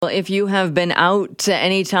if you have been out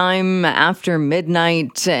anytime after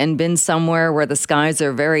midnight and been somewhere where the skies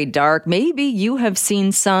are very dark, maybe you have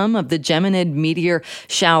seen some of the Geminid meteor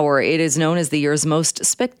shower. It is known as the year's most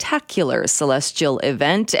spectacular celestial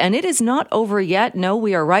event, and it is not over yet. No,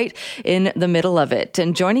 we are right in the middle of it.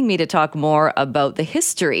 And joining me to talk more about the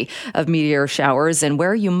history of meteor showers and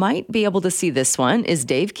where you might be able to see this one is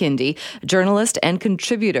Dave Kindy, journalist and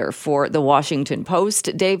contributor for The Washington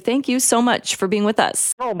Post. Dave, thank you so much for being with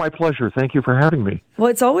us. Oh, my pleasure. Thank you for having me. Well,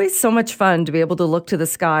 it's always so much fun to be able to look to the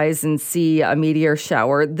skies and see a meteor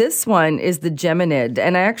shower. This one is the Geminid,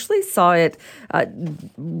 and I actually saw it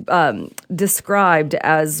described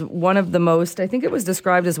as one of the most, I think it was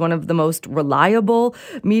described as one of the most reliable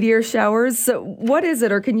meteor showers. So what is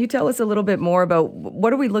it, or can you tell us a little bit more about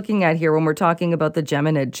what are we looking at here when we're talking about the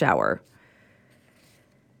Geminid shower?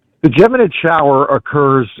 The Geminid shower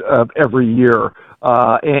occurs every year,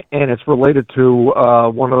 and it's related to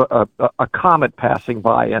a comet passing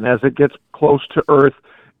by. And as it gets close to Earth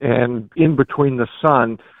and in between the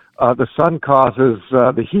sun causes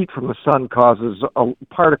the heat from the sun causes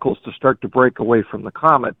particles to start to break away from the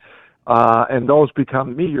comet, and those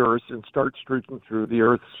become meteors and start streaking through the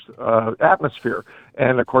Earth's atmosphere.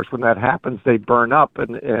 And of course, when that happens, they burn up,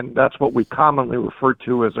 and that's what we commonly refer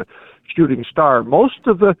to as a shooting star. Most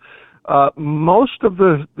of the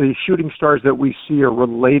shooting stars that we see are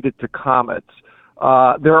related to comets.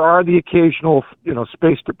 There are the occasional,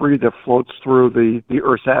 space debris that floats through the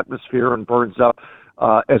Earth's atmosphere and burns up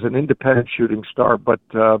as an independent shooting star, but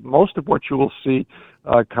most of what you will see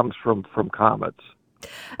comes from comets.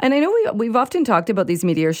 And I know we've often talked about these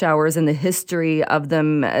meteor showers and the history of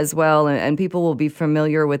them as well, and people will be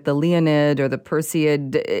familiar with the Leonid or the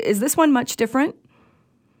Perseid. Is this one much different?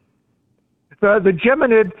 The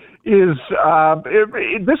Geminid is,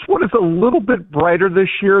 this one is a little bit brighter this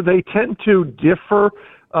year. They tend to differ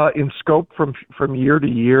in scope from year to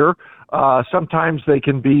year. Sometimes they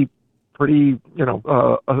can be pretty,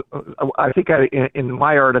 I think in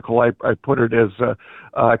my article I put it as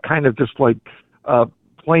kind of just like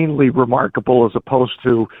plainly remarkable as opposed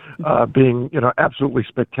to being, absolutely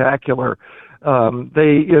spectacular.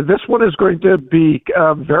 This one is going to be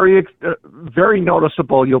very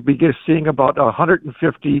noticeable. You'll be seeing about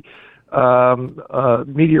 150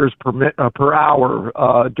 meteors per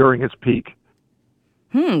hour during its peak.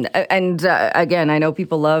 And again, I know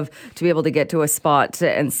people love to be able to get to a spot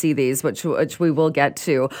and see these, which we will get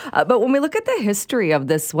to. But when we look at the history of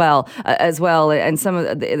this as well, and some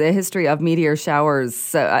of the history of meteor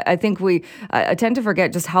showers, I think we tend to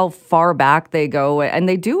forget just how far back they go, and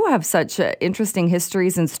they do have such interesting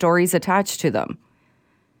histories and stories attached to them.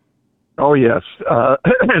 Oh yes,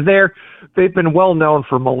 they've been well known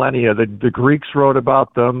for millennia. The Greeks wrote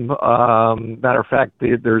about them. Matter of fact,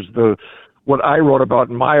 there's what I wrote about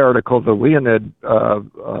in my article, the Leonid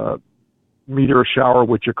meteor shower,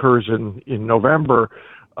 which occurs in November,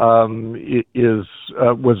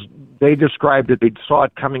 they described it. They saw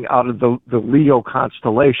it coming out of the Leo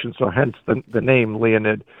constellation, so hence the name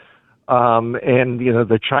Leonid. And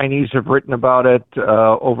the Chinese have written about it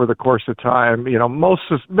over the course of time.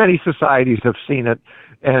 Many societies have seen it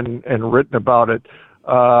and written about it.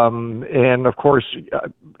 And of course,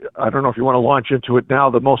 I don't know if you want to launch into it now.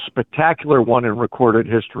 The most spectacular one in recorded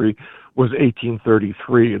history was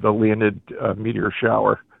 1833, the Leonid meteor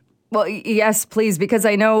shower. Well, yes, please, because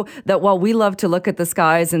I know that while we love to look at the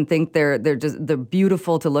skies and think they're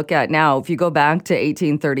beautiful to look at now, if you go back to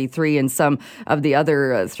 1833 and some of the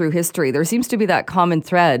other through history, there seems to be that common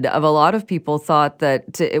thread of a lot of people thought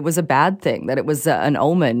that it was a bad thing, that it was an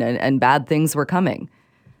omen and bad things were coming.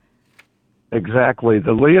 Exactly.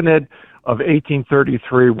 The Leonid of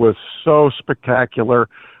 1833 was so spectacular.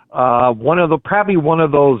 Probably one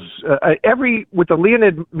of those, with the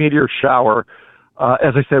Leonid meteor shower,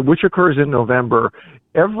 as I said, which occurs in November,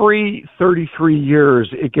 every 33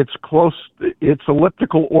 years it gets close, its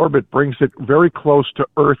elliptical orbit brings it very close to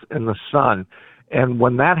Earth and the sun. And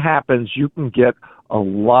when that happens, you can get a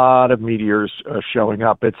lot of meteors showing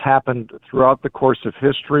up. It's happened throughout the course of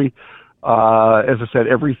history. As I said,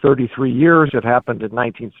 every 33 years. It happened in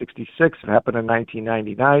 1966. It happened in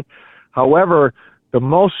 1999. However, the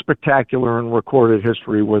most spectacular in recorded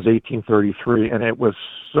history was 1833, and it was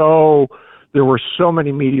there were so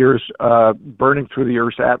many meteors burning through the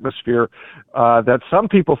Earth's atmosphere that some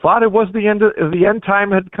people thought it was the end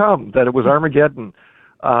time had come, that it was Armageddon.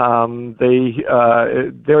 There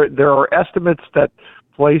are estimates that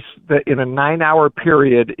place that in a 9-hour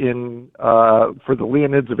period for the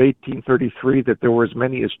Leonids of 1833 that there were as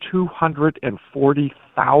many as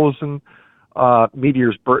 240,000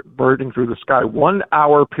 meteors burning through the sky. 1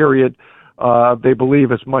 hour period they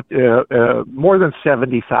believe as much more than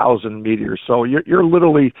 70,000 meteors. So you're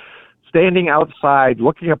literally standing outside,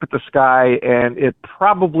 looking up at the sky, and it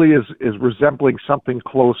probably is resembling something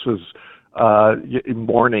close as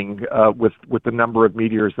morning with the number of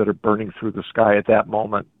meteors that are burning through the sky at that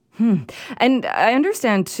moment. And I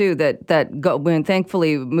understand too when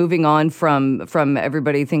thankfully moving on from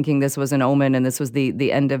everybody thinking this was an omen and this was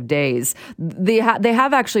the end of days, they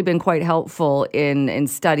have actually been quite helpful in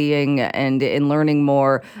studying and in learning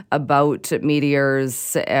more about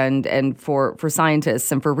meteors and for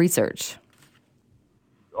scientists and for research.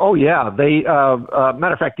 Oh yeah, they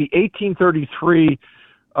matter of fact, the 1833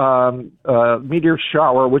 meteor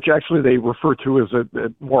shower, which actually they refer to as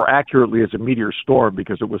more accurately as a meteor storm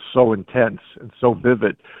because it was so intense and so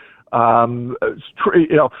vivid.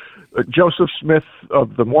 Joseph Smith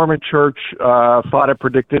of the Mormon Church thought it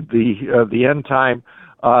predicted the end time.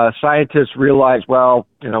 Scientists realized, well,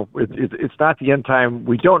 it's not the end time.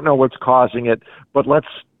 We don't know what's causing it, but let's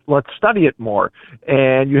study it more.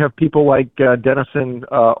 And you have people like Denison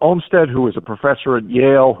Olmsted, who is a professor at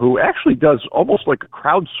Yale, who actually does almost like a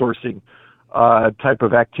crowdsourcing type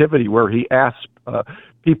of activity, where he asks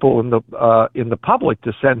people in the public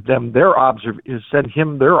to send him their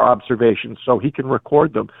observations so he can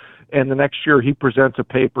record them. And the next year he presents a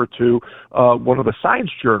paper to one of the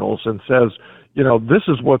science journals and says, this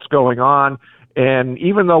is what's going on. And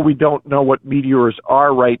even though we don't know what meteors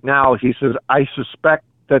are right now, he says, I suspect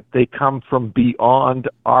that they come from beyond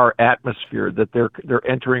our atmosphere, that they're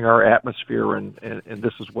entering our atmosphere, and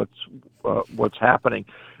this is what's happening.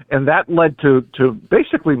 And that led to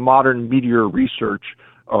basically modern meteor research,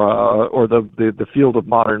 or the field of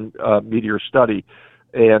modern meteor study.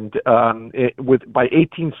 And by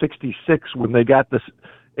 1866, when they got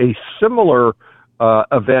a similar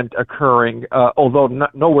event occurring, although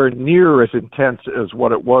nowhere near as intense as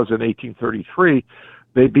what it was in 1833,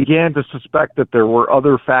 they began to suspect that there were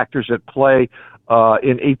other factors at play.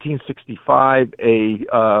 In 1865,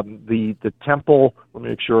 the temple. Let me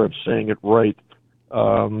make sure I'm saying it right.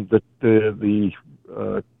 The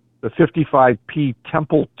 55P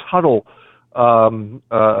Temple-Tuttle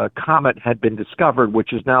comet had been discovered,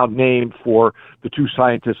 which is now named for the two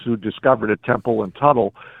scientists who discovered it, Temple and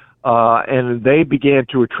Tuttle, and they began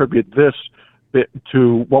to attribute this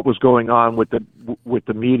to what was going on with the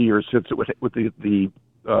meteors, since the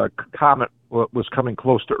comet was coming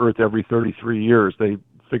close to Earth every 33 years. They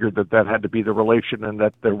figured that had to be the relation, and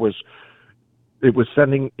that it was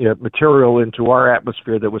sending material into our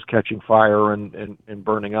atmosphere that was catching fire and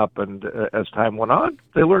burning up. And as time went on,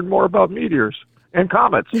 they learned more about meteors and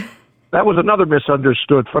comets. That was another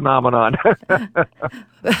misunderstood phenomenon,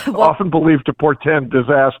 often believed to portend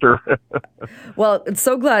disaster. Well, it's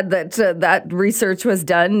so glad that that research was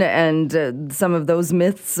done and some of those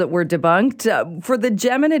myths were debunked. For the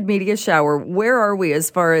Geminid meteor shower, where are we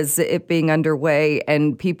as far as it being underway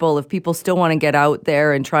and if people still want to get out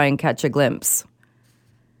there and try and catch a glimpse?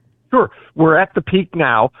 Sure. We're at the peak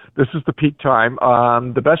now. This is the peak time.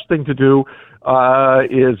 The best thing to do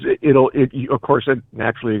is of course, it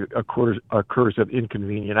naturally occurs at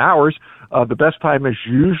inconvenient hours. The best time is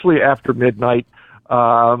usually after midnight.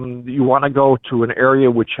 You want to go to an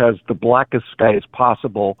area which has the blackest sky as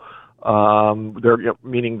possible,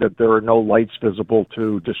 meaning that there are no lights visible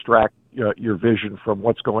to distract your vision from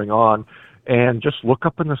what's going on. And just look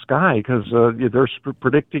up in the sky, because they're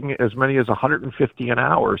predicting as many as 150 an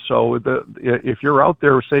hour. So if you're out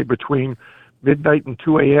there, say, between midnight and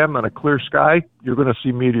 2 a.m. on a clear sky, you're going to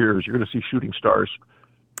see meteors. You're going to see shooting stars.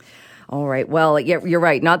 All right. Well, yeah, you're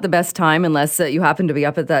right. Not the best time unless you happen to be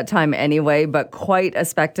up at that time anyway, but quite a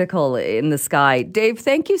spectacle in the sky. Dave,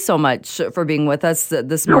 thank you so much for being with us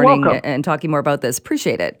this morning and talking more about this.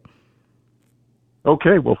 Appreciate it.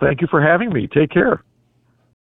 Okay. Well, thank you for having me. Take care.